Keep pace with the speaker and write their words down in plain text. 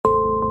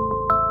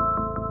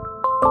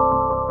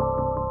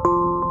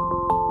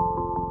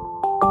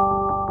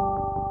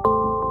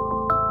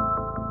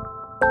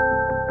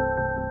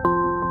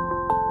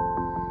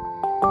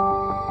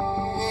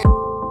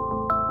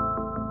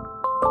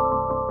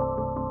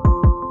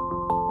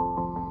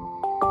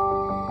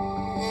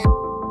Welcome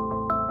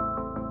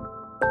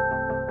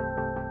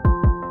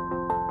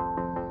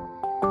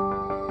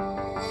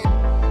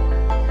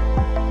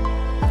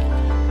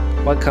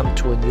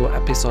to a new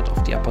episode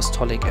of the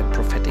Apostolic and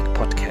Prophetic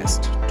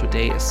Podcast.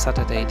 Today is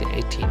Saturday, the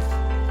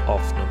 18th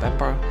of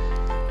November,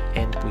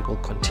 and we will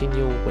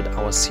continue with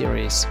our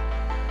series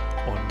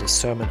on the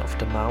Sermon of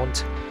the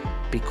Mount,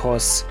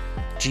 because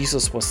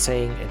Jesus was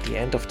saying at the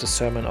end of the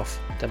Sermon of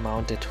the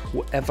Mount that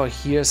whoever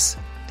hears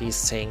these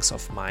sayings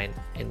of mine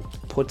and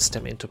puts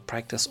them into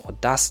practice or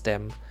does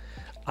them,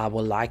 I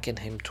will liken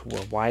him to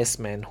a wise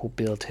man who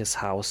built his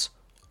house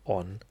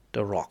on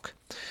the rock.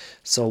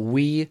 So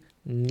we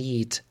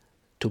need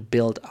to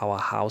build our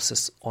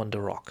houses on the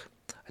rock.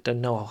 I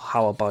don't know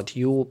how about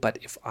you, but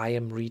if I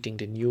am reading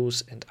the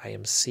news and I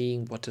am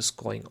seeing what is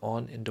going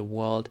on in the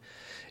world,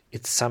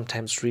 it's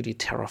sometimes really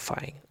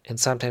terrifying. And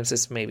sometimes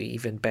it's maybe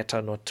even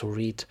better not to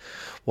read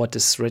what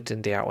is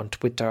written there on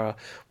Twitter,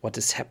 what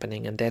is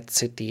happening in that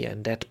city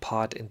and that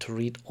part, and to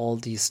read all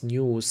these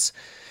news.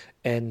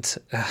 And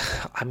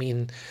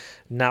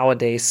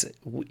nowadays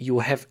you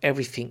have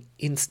everything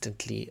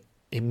instantly,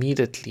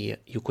 immediately,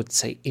 you could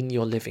say, in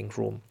your living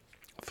room,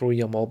 through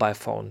your mobile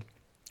phone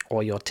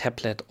or your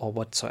tablet or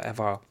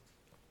whatsoever.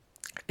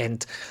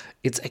 And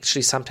it's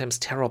actually sometimes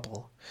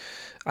terrible.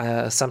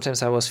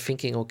 Sometimes I was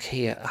thinking,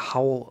 okay,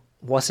 how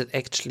was it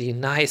actually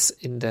nice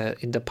in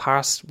the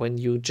past when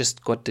you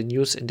just got the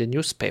news in the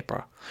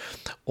newspaper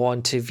or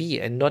on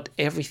TV and not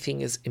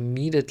everything is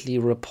immediately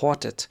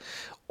reported,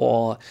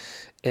 or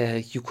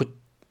you could,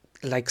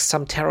 like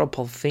some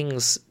terrible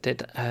things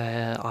that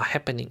are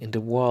happening in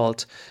the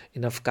world,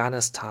 in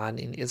Afghanistan,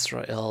 in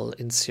Israel,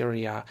 in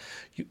Syria,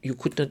 you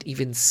could not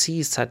even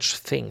see such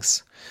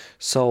things.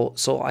 So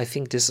I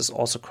think this is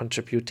also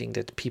contributing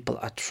that people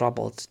are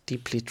troubled,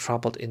 deeply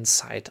troubled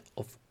inside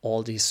of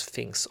all these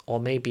things. Or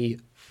maybe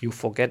you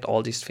forget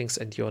all these things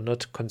and you're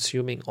not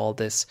consuming all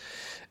this.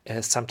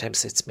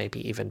 Sometimes it's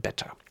maybe even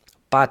better.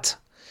 But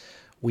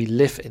we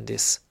live in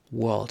this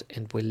world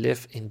and we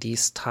live in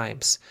these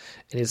times,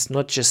 and it's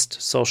not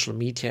just social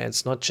media,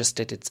 it's not just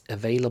that it's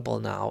available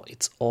now,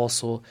 it's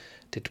also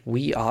that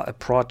we are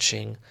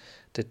approaching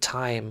the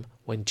time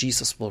when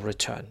Jesus will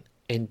return.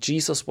 And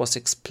Jesus was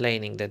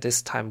explaining that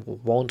this time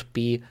won't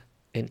be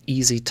an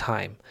easy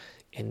time,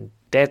 and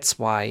that's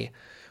why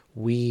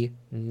we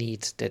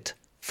need that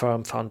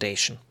firm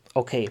foundation.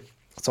 Okay,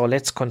 so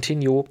let's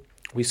continue.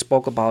 We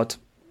spoke about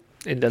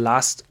in the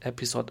last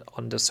episode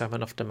on the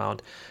Sermon of the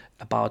Mount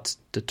about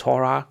the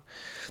Torah,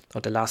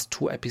 or the last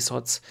two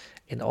episodes,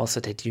 and also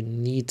that you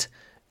need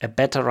a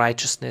better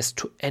righteousness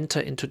to enter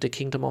into the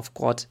kingdom of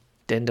God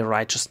than the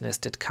righteousness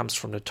that comes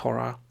from the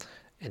Torah,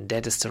 and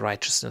that is the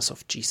righteousness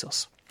of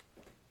Jesus.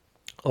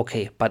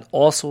 Okay, but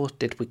also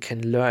that we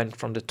can learn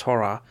from the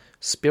Torah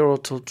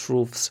spiritual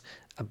truths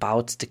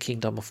about the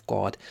kingdom of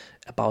God,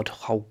 about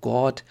how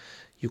God,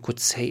 you could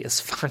say,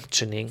 is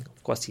functioning.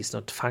 Of course, he's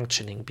not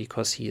functioning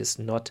because he is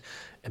not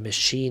a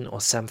machine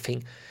or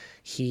something.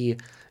 He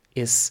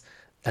is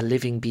a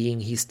living being,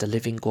 he's the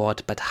living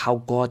God, but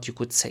how God, you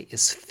could say,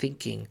 is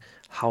thinking,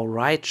 how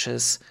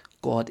righteous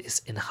God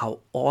is and how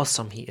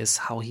awesome he is,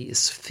 how he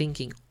is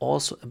thinking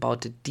also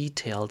about the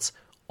details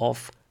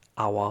of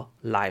our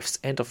lives.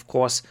 And of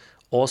course,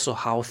 also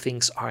how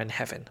things are in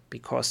heaven,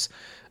 because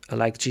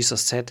like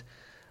Jesus said,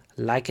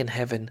 like in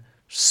heaven,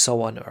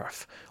 so on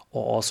earth.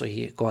 Or also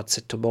God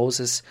said to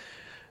Moses,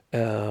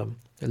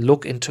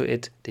 look into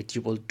it that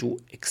you will do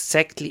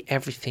exactly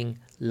everything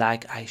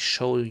like I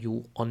show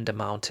you on the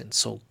mountain.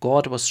 So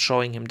God was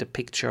showing him the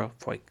picture,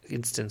 for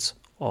instance,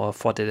 or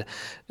for the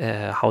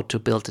how to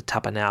build the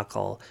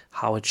tabernacle,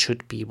 how it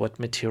should be, what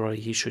material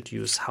he should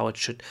use, how it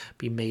should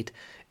be made,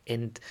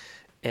 and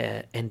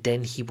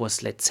then he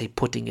was, let's say,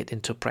 putting it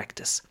into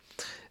practice.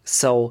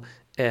 So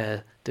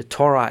the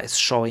Torah is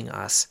showing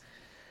us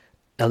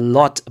a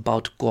lot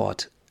about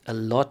God, a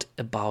lot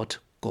about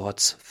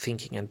God's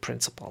thinking and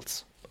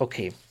principles.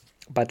 Okay,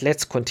 but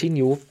let's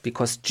continue,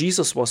 because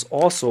Jesus was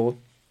also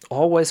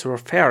always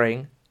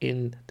referring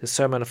in the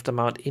Sermon of the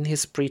Mount, in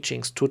his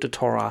preachings, to the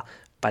Torah,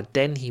 but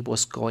then he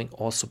was going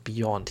also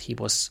beyond. He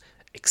was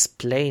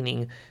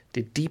explaining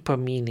the deeper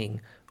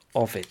meaning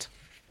of it.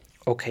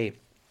 Okay,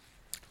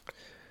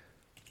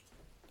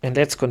 and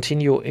let's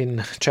continue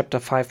in chapter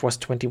 5, verse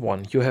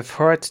 21. You have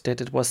heard that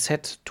it was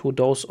said to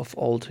those of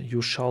old,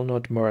 you shall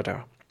not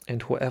murder,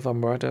 and whoever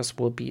murders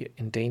will be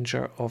in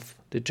danger of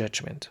the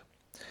judgment.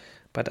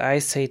 But I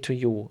say to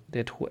you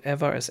that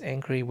whoever is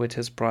angry with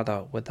his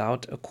brother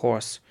without a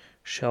cause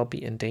shall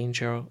be in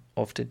danger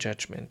of the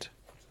judgment.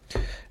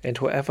 And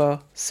whoever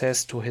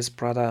says to his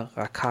brother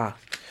Raka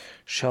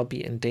shall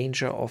be in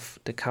danger of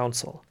the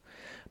council.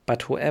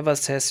 But whoever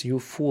says you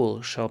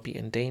fool shall be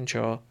in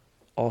danger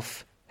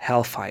of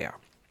hellfire.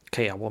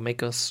 Okay, I will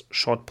make a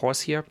short pause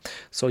here.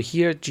 So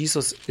here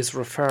Jesus is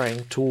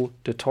referring to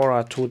the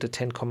Torah, to the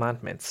Ten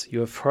Commandments.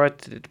 You have heard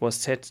that it was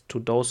said to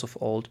those of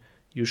old,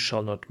 you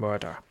shall not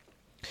murder.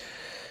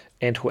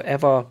 And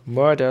whoever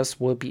murders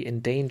will be in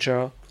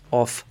danger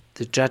of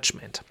the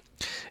judgment.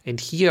 And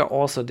here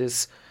also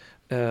this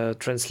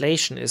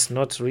translation is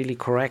not really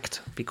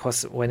correct,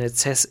 because when it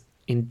says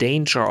in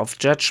danger of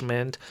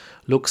judgment,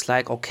 looks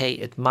like, okay,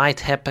 it might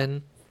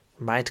happen,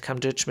 might come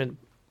judgment,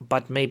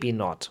 but maybe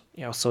not.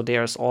 So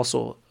there's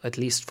also, at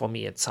least for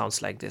me, it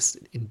sounds like this.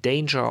 In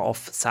danger of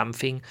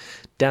something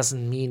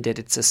doesn't mean that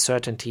it's a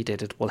certainty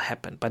that it will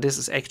happen. But this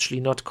is actually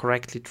not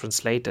correctly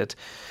translated,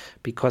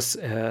 because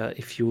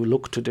if you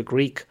look to the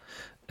Greek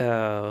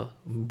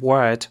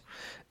word,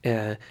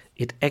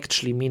 it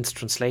actually means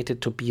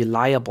translated to be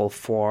liable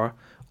for,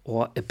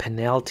 or a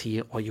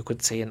penalty, or you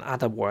could say in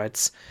other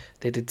words,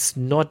 that it's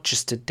not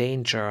just a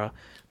danger,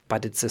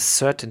 but it's a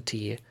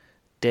certainty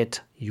that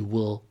you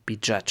will be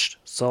judged.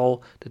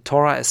 So the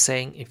Torah is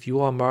saying, if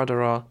you are a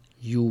murderer,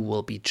 you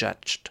will be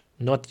judged.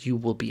 Not you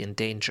will be in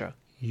danger,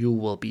 you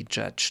will be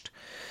judged.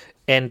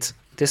 And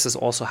this is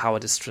also how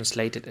it is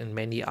translated in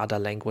many other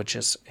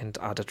languages and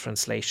other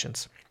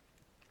translations.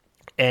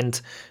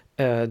 And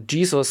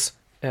Jesus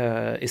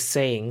is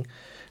saying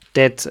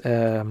that,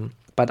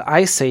 but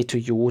I say to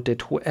you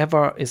that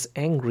whoever is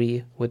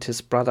angry with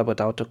his brother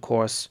without a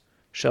cause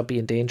shall be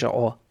in danger,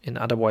 or in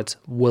other words,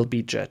 will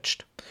be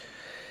judged.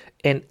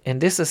 And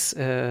this is,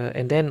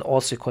 and then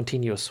also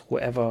continues,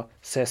 whoever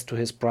says to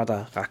his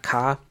brother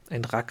Raka,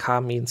 and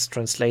Raka means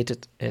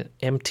translated an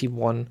empty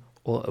one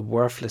or a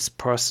worthless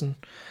person.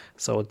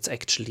 So it's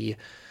actually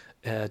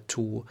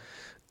to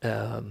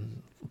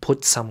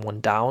put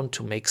someone down,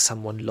 to make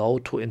someone low,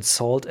 to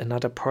insult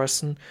another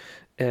person.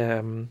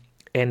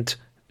 And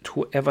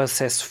whoever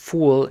says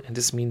fool, and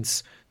this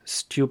means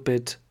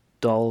stupid,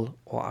 dull,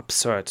 or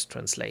absurd,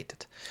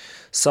 translated.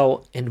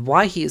 So, and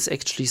why he is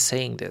actually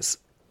saying this,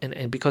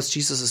 and because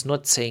Jesus is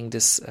not saying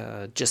this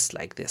just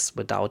like this,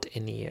 without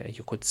any,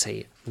 you could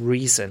say,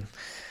 reason.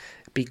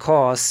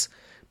 Because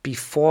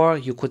before,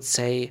 you could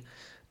say,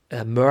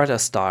 murder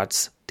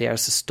starts,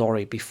 there's a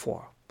story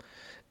before.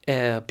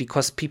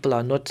 Because people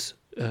are not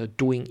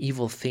doing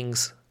evil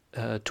things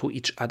to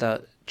each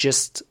other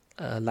just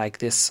like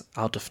this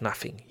out of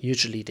nothing.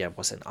 Usually there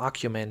was an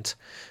argument.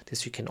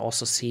 This you can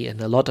also see in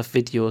a lot of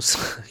videos.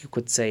 You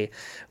could say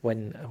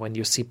when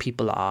you see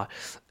people are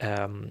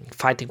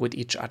fighting with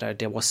each other,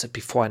 there was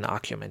before an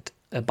argument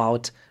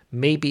about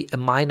maybe a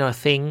minor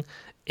thing,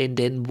 and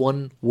then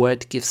one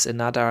word gives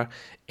another.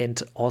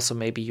 And also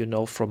maybe,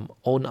 from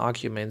own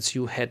arguments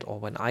you had, or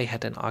when I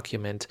had an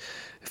argument,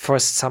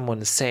 first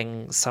someone is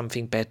saying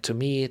something bad to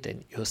me,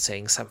 then you're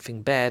saying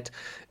something bad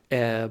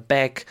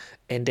back,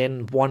 and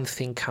then one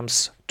thing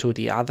comes to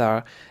the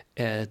other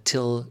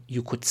till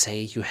you could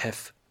say you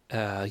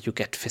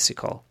get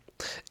physical.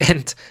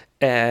 And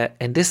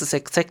this is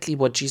exactly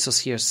what Jesus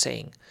here is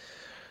saying.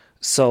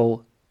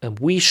 So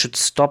we should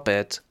stop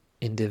it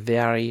in the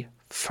very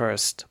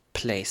first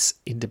place,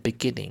 in the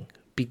beginning,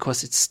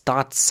 because it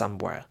starts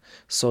somewhere.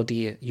 So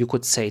you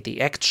could say the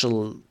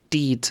actual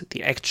deed,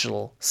 the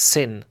actual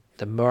sin,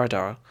 the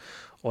murder,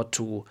 or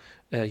to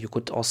you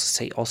could also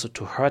say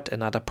to hurt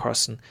another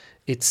person,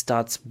 it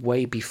starts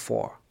way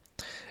before.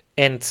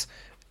 And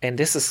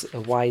this is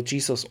why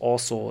Jesus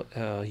also,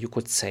 you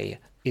could say,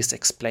 is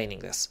explaining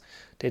this,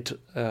 that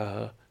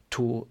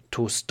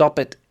to stop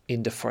it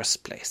in the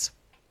first place.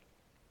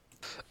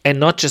 And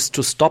not just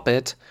to stop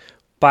it,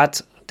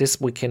 but this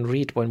we can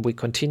read when we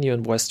continue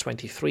in verse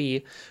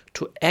 23,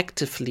 to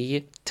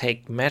actively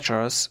take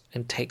measures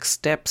and take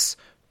steps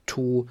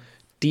to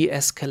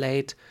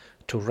de-escalate,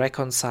 to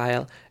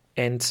reconcile,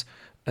 and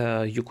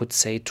you could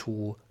say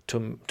to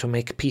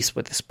make peace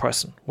with this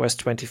person. Verse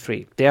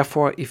 23,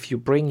 therefore, if you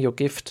bring your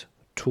gift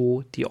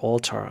to the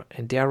altar,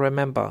 and there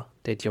remember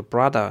that your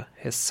brother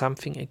has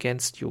something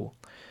against you,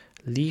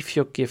 leave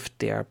your gift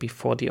there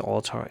before the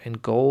altar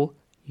and go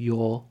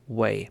your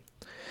way.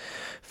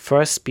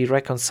 First be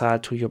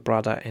reconciled to your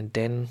brother, and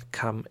then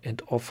come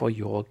and offer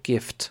your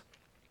gift.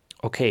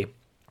 Okay,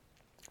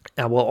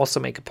 I will also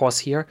make a pause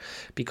here,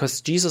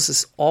 because Jesus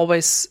is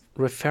always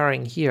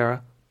referring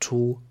here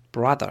to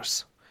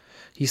brothers.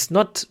 He's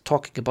not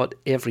talking about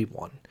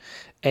everyone.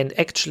 And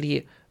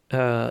actually,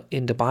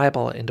 in the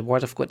Bible, in the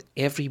Word of God,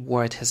 every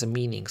word has a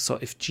meaning. So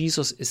if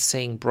Jesus is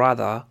saying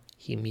brother,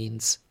 he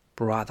means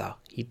brother.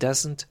 He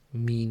doesn't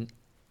mean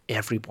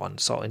everyone.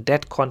 So in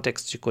that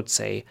context, you could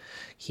say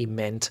he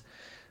meant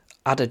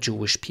other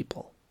Jewish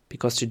people,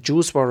 because the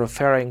Jews were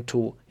referring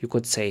to, you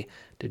could say,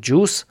 the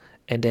Jews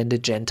and then the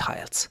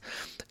Gentiles.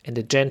 And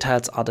the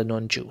Gentiles are the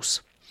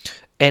non-Jews.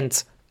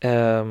 And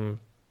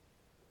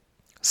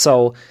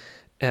so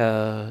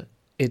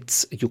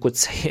it's, you could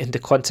say, in the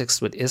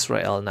context with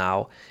Israel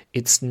now,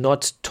 it's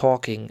not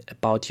talking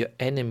about your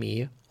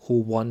enemy who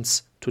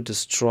wants to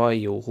destroy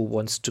you, who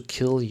wants to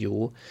kill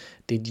you,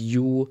 that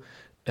you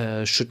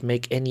should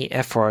make any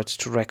effort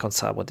to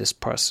reconcile with this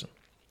person.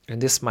 And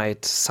this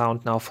might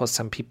sound now for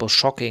some people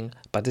shocking,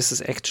 but this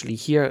is actually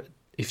here,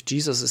 if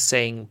Jesus is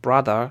saying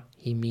brother,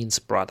 he means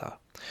brother.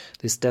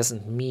 This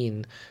doesn't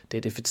mean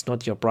that if it's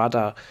not your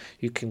brother,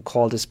 you can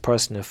call this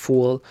person a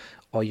fool,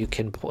 or you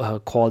can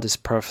call this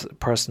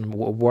person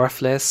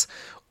worthless,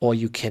 or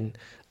you can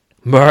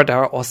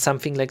murder or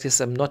something like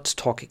this. I'm not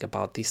talking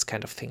about these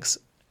kind of things.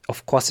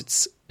 Of course,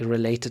 it's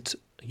related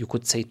you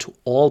could say, to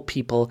all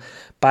people.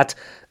 But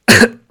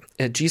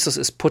Jesus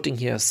is putting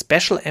here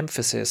special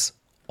emphasis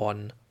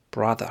on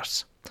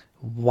brothers.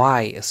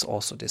 Why is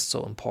also this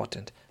so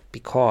important?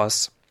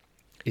 Because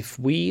if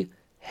we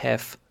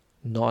have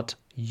not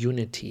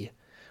unity,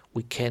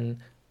 we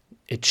can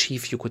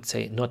achieve, you could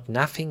say, not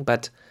nothing,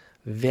 but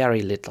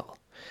very little.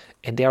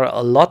 And there are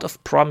a lot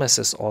of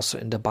promises also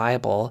in the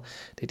Bible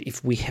that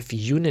if we have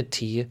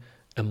unity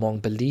among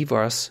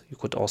believers, you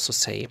could also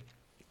say,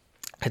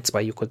 that's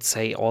why you could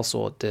say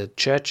also the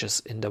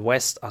churches in the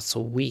West are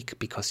so weak,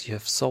 because you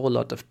have so a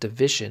lot of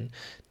division,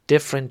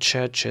 different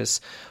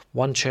churches,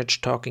 one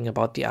church talking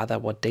about the other,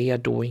 what they are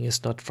doing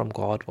is not from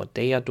God, what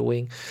they are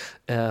doing.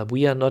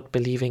 We are not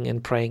believing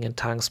in praying in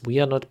tongues. We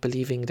are not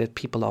believing that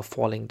people are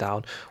falling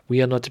down.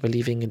 We are not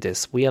believing in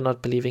this. We are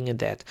not believing in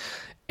that.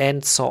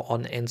 And so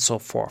on and so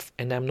forth.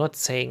 And I'm not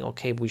saying,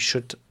 okay, we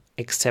should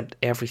accept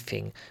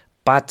everything,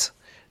 but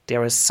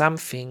there is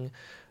something,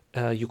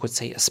 you could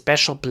say, a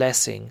special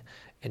blessing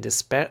and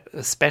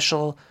a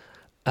special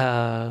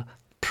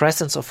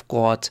presence of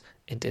God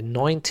and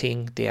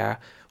anointing there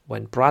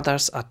when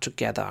brothers are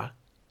together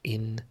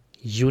in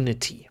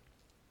unity.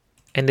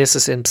 And this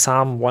is in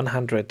Psalm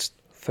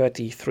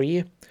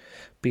 133.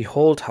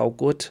 Behold how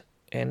good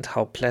and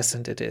how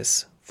pleasant it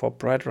is for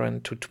brethren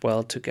to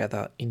dwell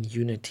together in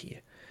unity.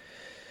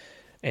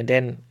 And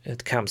then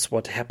it comes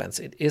what happens.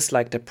 It is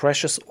like the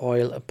precious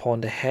oil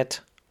upon the head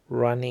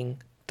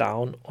running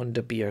down on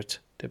the beard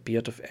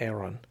of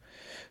Aaron.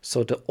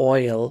 So the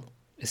oil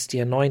is the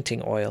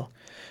anointing oil.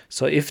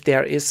 So if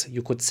there is,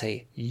 you could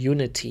say,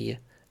 unity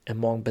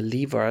among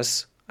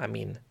believers, I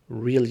mean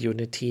real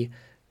unity,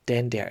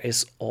 then there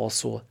is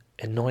also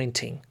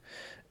anointing.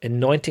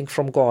 Anointing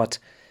from God.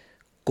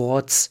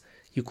 God's,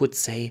 you could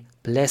say,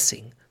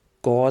 blessing.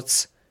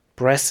 God's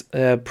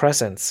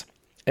presence.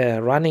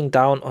 Running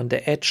down on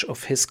the edge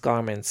of his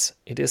garments.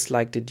 It is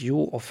like the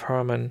dew of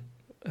Hermon,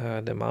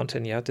 the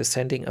mountain,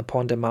 descending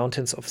upon the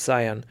mountains of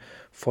Zion.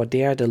 For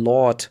there the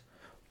Lord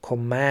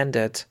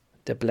commanded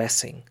the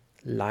blessing,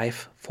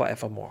 life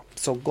forevermore.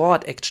 So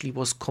God actually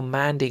was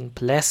commanding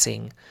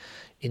blessing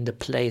in the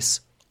place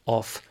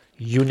of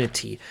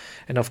unity.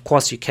 And of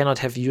course, you cannot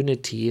have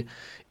unity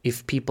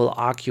if people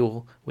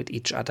argue with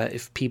each other,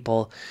 if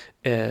people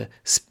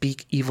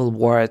speak evil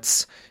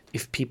words,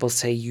 if people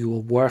say you are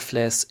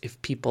worthless,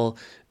 if people,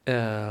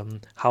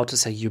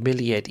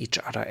 humiliate each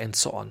other and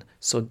so on.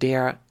 So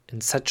there,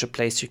 in such a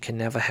place, you can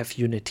never have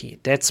unity.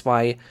 That's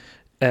why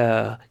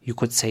you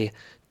could say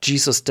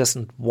Jesus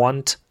doesn't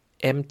want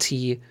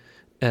empty,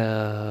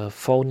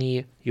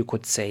 phony, you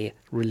could say,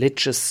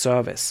 religious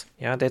service.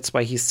 Yeah, that's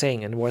why he's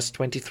saying in verse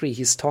 23,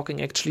 he's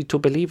talking actually to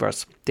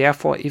believers.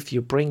 Therefore, if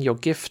you bring your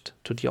gift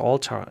to the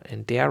altar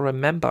and there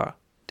remember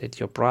that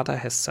your brother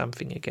has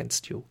something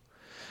against you.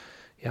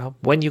 Yeah,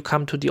 when you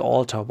come to the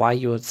altar, why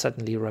you're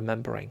suddenly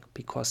remembering?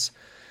 Because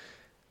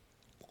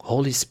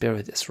Holy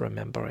Spirit is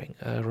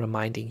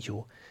reminding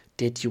you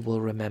that you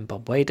will remember.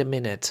 Wait a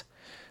minute,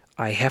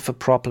 I have a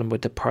problem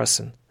with the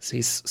person.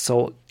 See,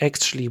 so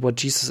actually what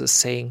Jesus is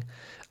saying,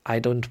 I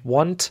don't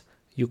want,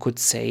 you could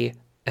say,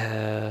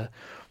 a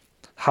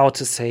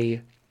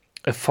phony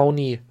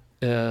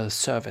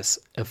service,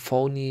 a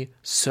phony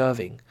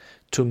serving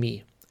to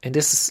me. And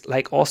this is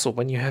like also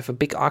when you have a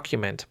big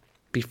argument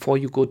before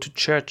you go to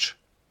church,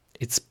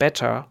 it's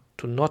better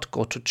to not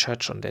go to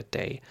church on that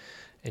day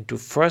and to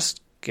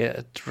first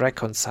get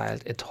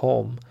reconciled at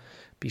home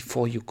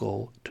before you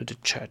go to the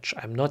church.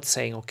 I'm not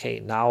saying,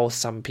 okay, now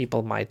some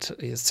people might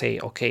say,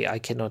 okay, I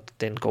cannot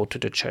then go to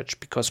the church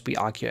because we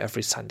argue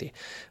every Sunday.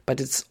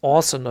 But it's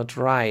also not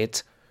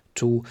right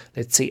to,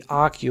 let's say,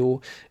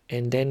 argue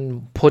and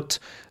then put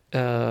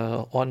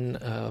on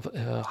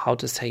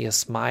a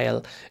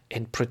smile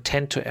and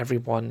pretend to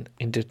everyone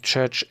in the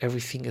church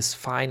everything is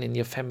fine in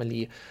your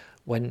family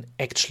when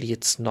actually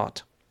it's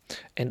not.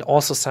 And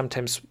also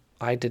sometimes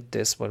I did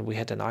this when we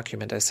had an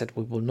argument. I said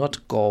we will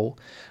not go.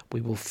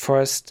 We will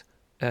first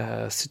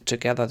sit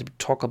together to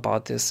talk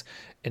about this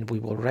and we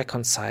will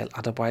reconcile.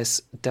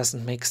 Otherwise, it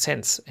doesn't make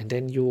sense. And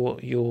then you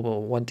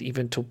want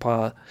even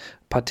to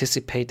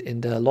participate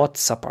in the Lord's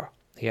Supper,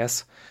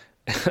 yes,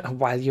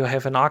 while you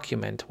have an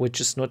argument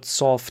which is not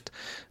solved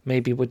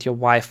maybe with your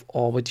wife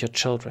or with your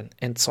children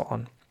and so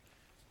on.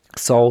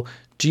 So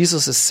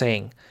Jesus is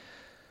saying,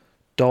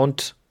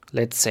 don't,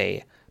 let's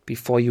say,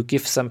 before you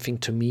give something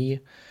to me,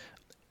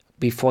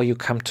 before you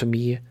come to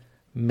me,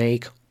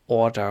 make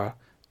order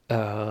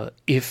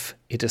if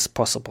it is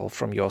possible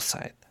from your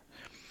side.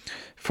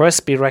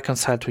 First be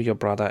reconciled to your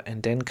brother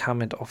and then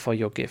come and offer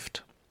your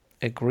gift.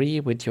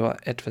 Agree with your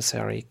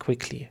adversary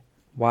quickly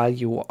while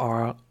you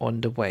are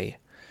on the way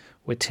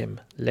with him,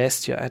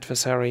 lest your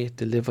adversary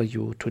deliver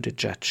you to the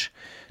judge.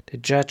 The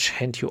judge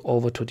hand you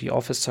over to the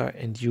officer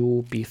and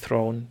you be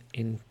thrown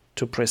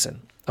into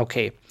prison.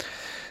 Okay.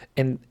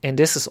 And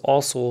this is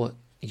also,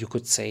 you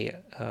could say,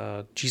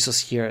 Jesus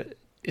here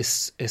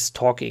is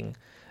talking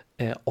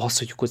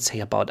also, you could say,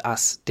 about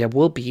us. There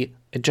will be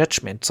a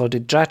judgment. So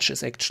the judge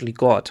is actually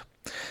God.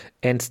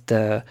 And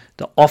the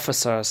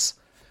officers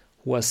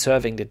who are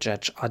serving the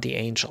judge are the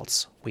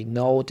angels. We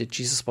know that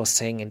Jesus was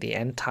saying in the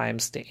end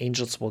times, the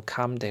angels will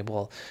come,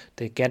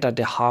 they gather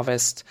the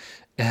harvest,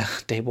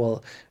 they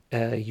will,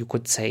 you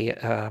could say,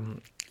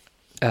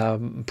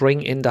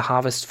 bring in the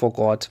harvest for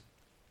God.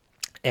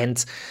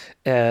 And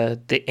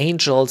the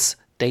angels,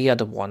 they are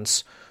the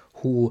ones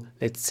who,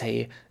 let's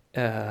say,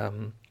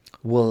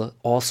 will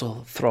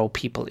also throw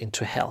people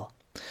into hell.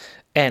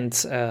 And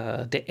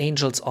the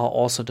angels are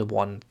also the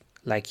one,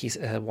 like he's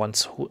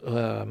ones who,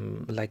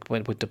 like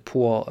when with the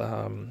poor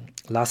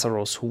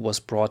Lazarus who was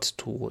brought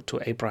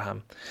to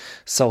Abraham.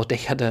 So they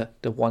are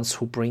the ones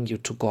who bring you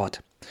to God.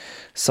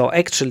 So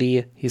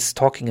actually, he's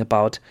talking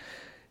about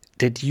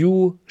that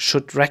you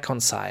should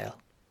reconcile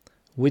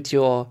with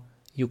your.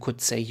 You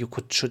could say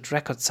should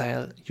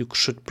reconcile. You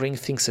should bring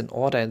things in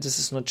order, and this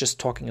is not just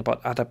talking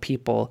about other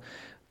people,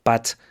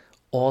 but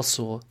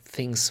also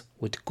things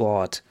with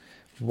God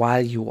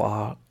while you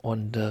are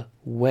on the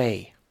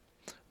way.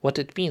 What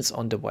it means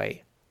on the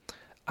way?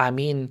 I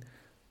mean,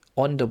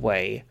 on the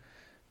way,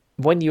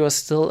 when you are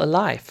still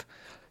alive,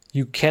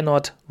 you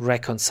cannot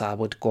reconcile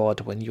with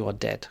God when you are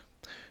dead.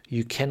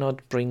 You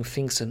cannot bring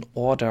things in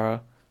order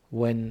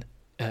when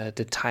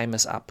the time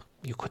is up,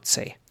 you could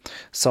say.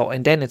 So,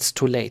 and then it's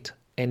too late.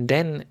 And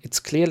then it's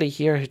clearly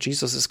here,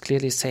 Jesus is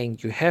clearly saying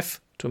you have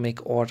to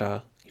make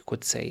order, you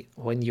could say,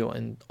 when you're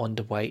on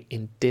the way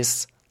in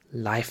this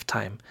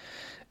lifetime.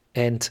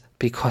 And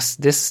because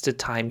this is the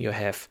time you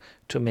have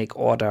to make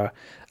order,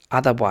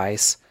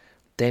 otherwise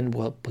then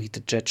will be the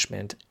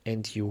judgment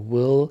and you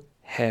will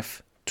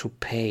have to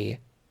pay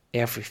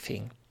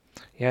everything.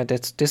 Yeah,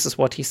 this is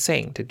what he's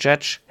saying. The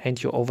judge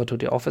hand you over to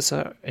the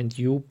officer and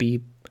you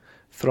be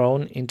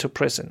thrown into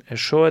prison.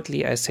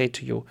 Assuredly, I say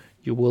to you,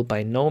 you will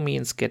by no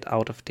means get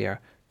out of there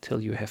till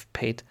you have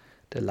paid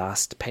the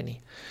last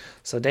penny.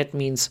 So that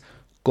means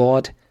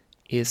God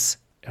is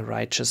a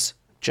righteous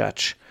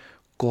judge.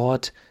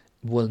 God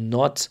will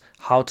not,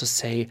 how to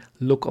say,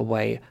 look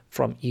away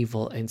from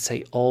evil and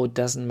say, oh, it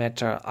doesn't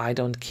matter, I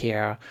don't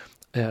care,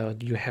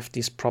 you have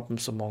these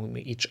problems among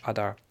each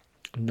other.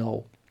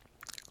 No.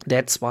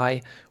 That's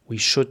why we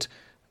should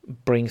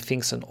bring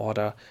things in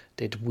order,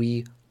 that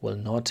we will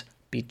not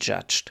be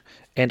judged.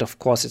 And of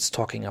course, it's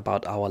talking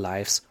about our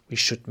lives. We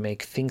should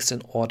make things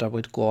in order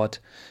with God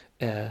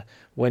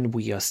when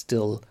we are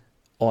still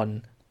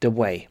on the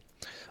way.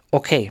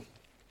 Okay.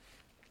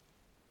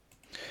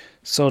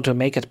 So to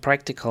make it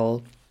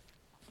practical,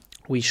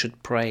 we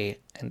should pray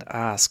and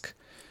ask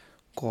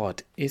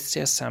God, is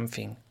there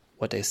something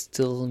what I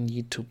still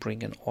need to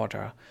bring in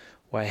order,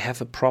 where I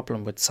have a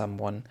problem with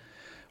someone,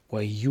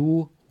 where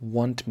you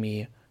want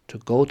me to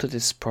go to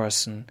this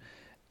person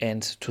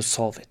and to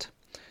solve it?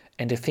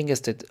 And the thing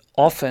is that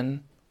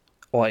often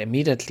or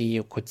immediately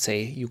you could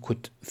say, you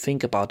could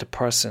think about a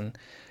person,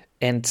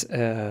 and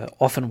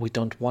often we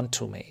don't want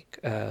to make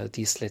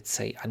these, let's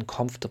say,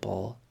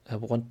 uncomfortable,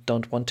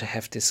 don't want to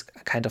have this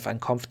kind of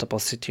uncomfortable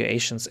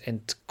situations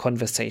and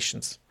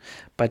conversations.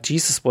 But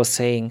Jesus was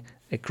saying,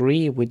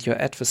 agree with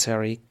your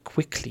adversary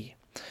quickly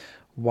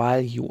while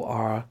you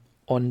are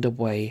on the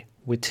way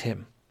with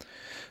him,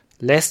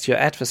 lest your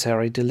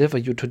adversary deliver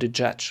you to the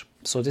judge.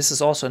 So this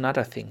is also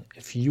another thing.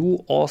 If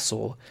you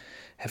also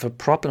have a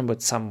problem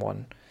with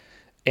someone,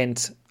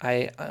 and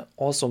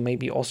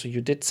maybe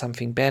you did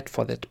something bad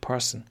for that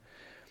person,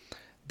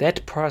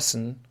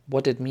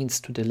 what it means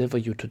to deliver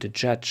you to the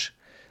judge,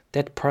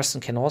 that person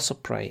can also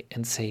pray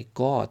and say,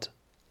 God,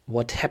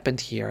 what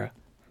happened here,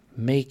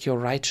 make your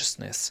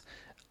righteousness.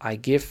 I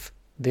give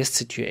this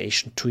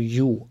situation to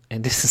you.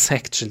 And this is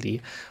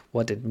actually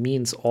what it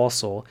means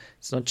also.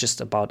 It's not just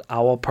about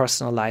our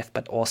personal life,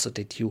 but also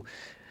that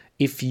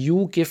if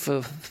you give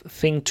a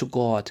thing to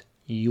God,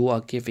 you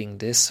are giving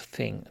this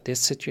thing, this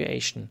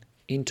situation,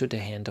 into the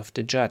hand of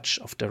the judge,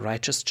 of the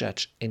righteous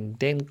judge, and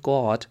then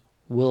God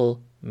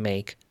will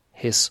make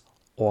his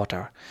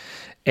order.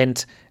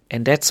 And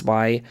that's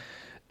why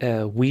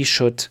we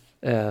should,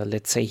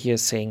 let's say here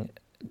saying,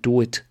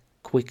 do it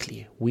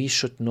quickly. We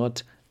should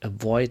not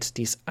avoid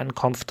these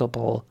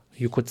uncomfortable,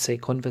 you could say,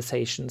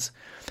 conversations,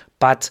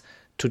 but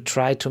to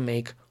try to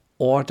make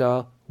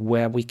order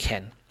where we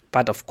can.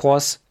 But of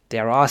course,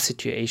 there are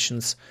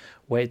situations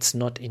where it's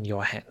not in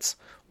your hands,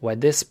 where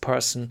this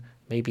person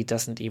maybe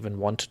doesn't even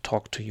want to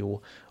talk to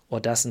you or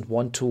doesn't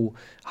want to,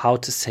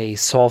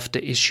 solve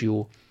the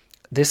issue.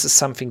 This is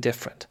something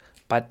different.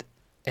 But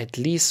at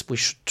least we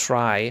should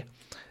try.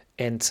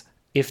 And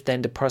if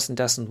then the person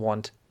doesn't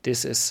want,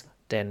 this is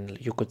then,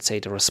 you could say,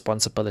 the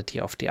responsibility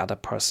of the other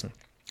person.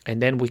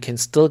 And then we can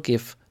still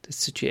give the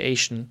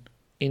situation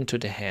into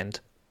the hand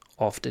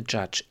of the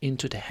judge,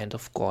 into the hand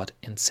of God,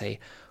 and say,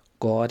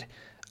 God,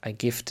 I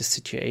give the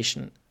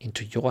situation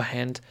into your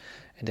hand,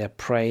 and I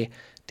pray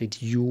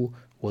that you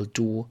will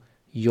do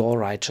your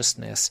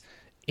righteousness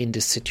in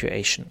this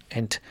situation.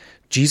 And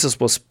Jesus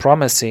was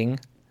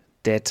promising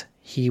that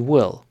he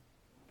will.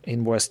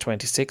 In verse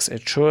 26,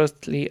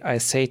 assuredly I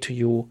say to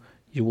you,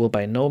 you will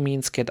by no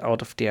means get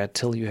out of there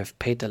till you have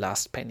paid the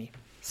last penny.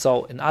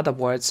 So, in other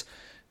words,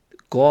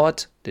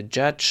 God, the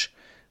judge,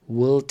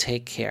 will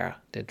take care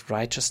that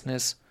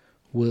righteousness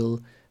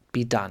will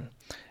be done.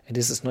 And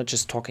this is not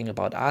just talking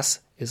about us,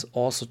 it's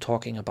also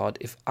talking about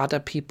if other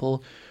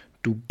people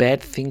do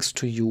bad things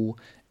to you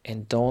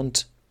and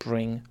don't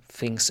bring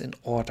things in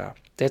order.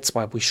 That's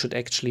why we should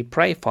actually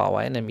pray for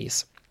our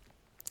enemies.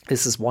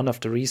 This is one of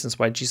the reasons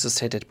why Jesus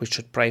said that we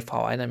should pray for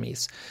our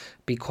enemies.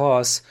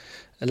 Because,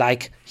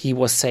 like he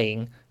was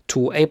saying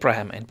to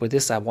Abraham, and with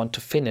this I want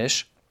to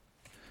finish,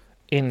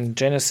 in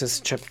Genesis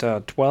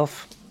chapter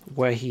 12,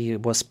 where he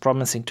was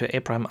promising to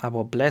Abraham, I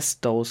will bless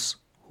those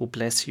who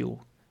bless you,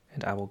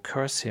 and I will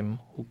curse him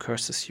who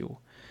curses you.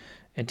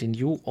 And in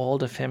you all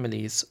the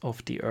families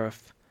of the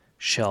earth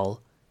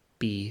shall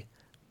be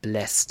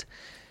blessed.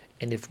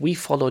 And if we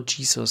follow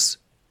Jesus,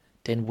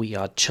 then we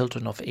are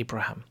children of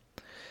Abraham.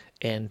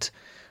 And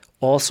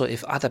also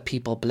if other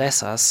people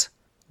bless us,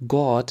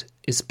 God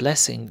is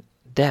blessing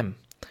them.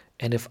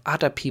 And if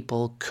other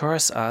people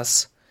curse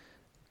us,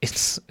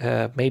 it's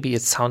maybe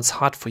it sounds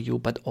hard for you,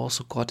 but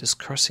also God is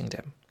cursing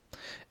them.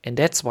 And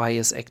that's why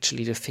is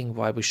actually the thing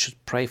why we should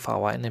pray for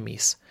our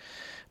enemies.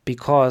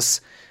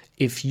 Because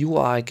if you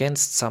are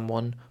against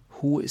someone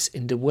who is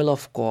in the will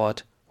of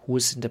God, who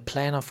is in the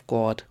plan of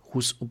God,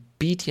 who's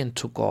obedient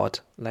to God,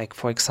 like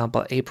for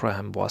example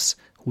Abraham was,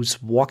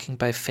 who's walking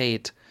by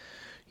faith,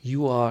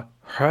 you are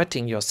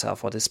hurting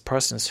yourself, or this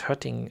person is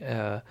hurting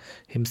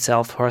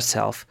himself,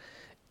 herself,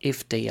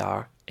 if they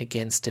are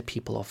against the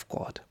people of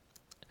God.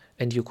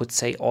 And you could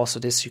say also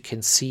this, you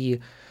can see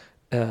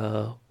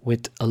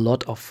with a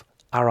lot of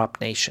Arab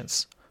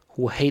nations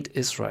who hate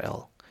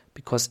Israel,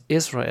 because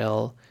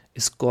Israel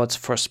is God's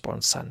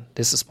firstborn son.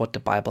 This is what the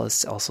Bible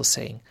is also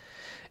saying.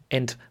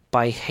 And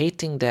by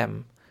hating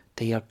them,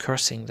 they are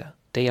cursing them.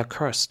 They are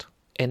cursed.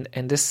 And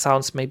this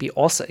sounds maybe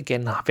also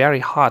again very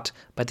hard,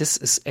 but this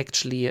is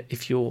actually,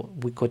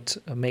 we could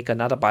make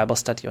another Bible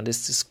study on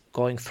this, is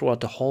going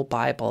throughout the whole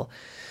Bible.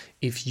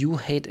 If you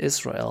hate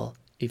Israel,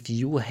 if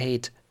you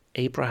hate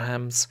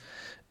Abraham's,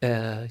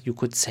 you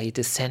could say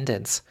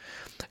descendants,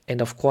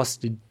 and of course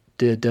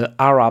the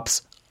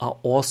Arabs are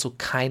also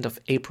kind of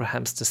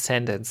Abraham's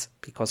descendants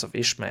because of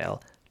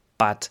Ishmael,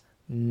 but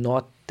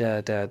not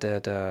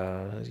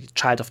the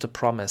child of the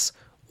promise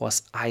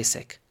was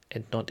Isaac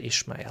and not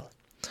Ishmael.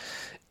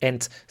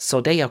 And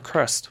so they are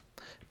cursed.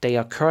 They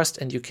are cursed,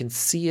 and you can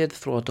see it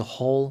throughout the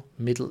whole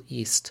Middle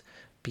East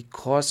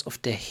because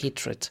of their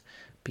hatred,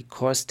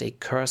 because they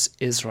curse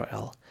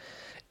Israel.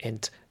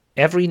 And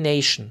every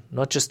nation,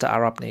 not just the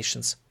Arab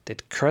nations,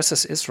 that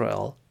curses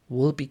Israel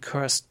will be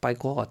cursed by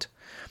God.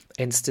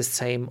 And it's the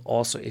same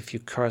also if you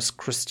curse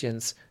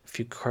Christians, if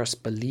you curse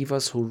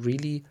believers who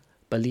really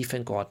believe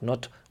in God,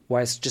 not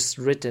where it's just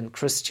written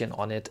Christian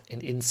on it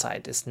and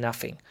inside is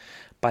nothing,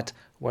 but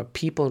where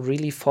people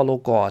really follow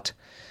God.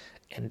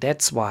 And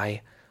that's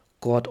why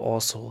God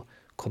also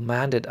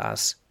commanded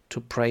us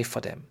to pray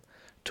for them,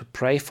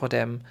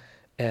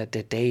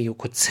 that they, you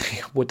could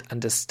say, would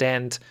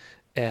understand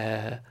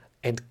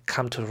and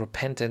come to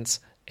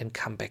repentance and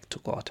come back to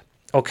God.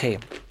 Okay,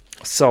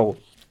 so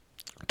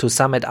to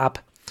sum it up,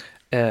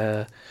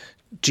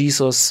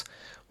 Jesus,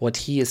 what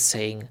he is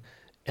saying,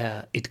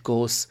 it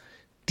goes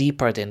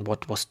deeper than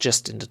what was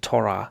just in the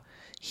Torah.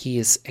 He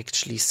is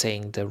actually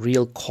saying the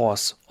real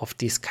cause of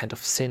these kind of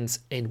sins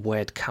and where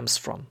it comes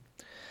from.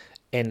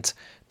 And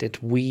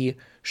that we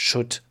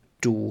should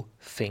do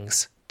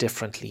things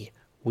differently.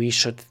 We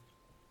should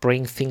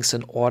bring things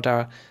in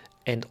order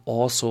and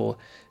also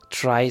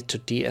try to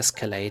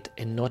de-escalate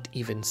and not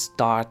even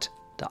start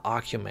the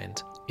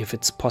argument, if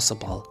it's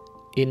possible,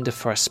 in the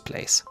first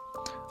place.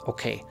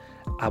 Okay,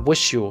 I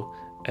wish you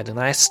a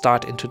nice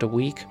start into the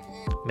week.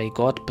 May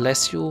God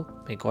bless you.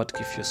 May God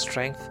give you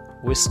strength,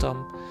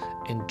 wisdom,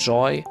 and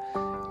joy.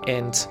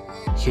 And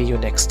hear you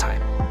next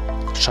time.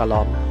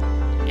 Shalom.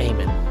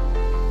 Amen.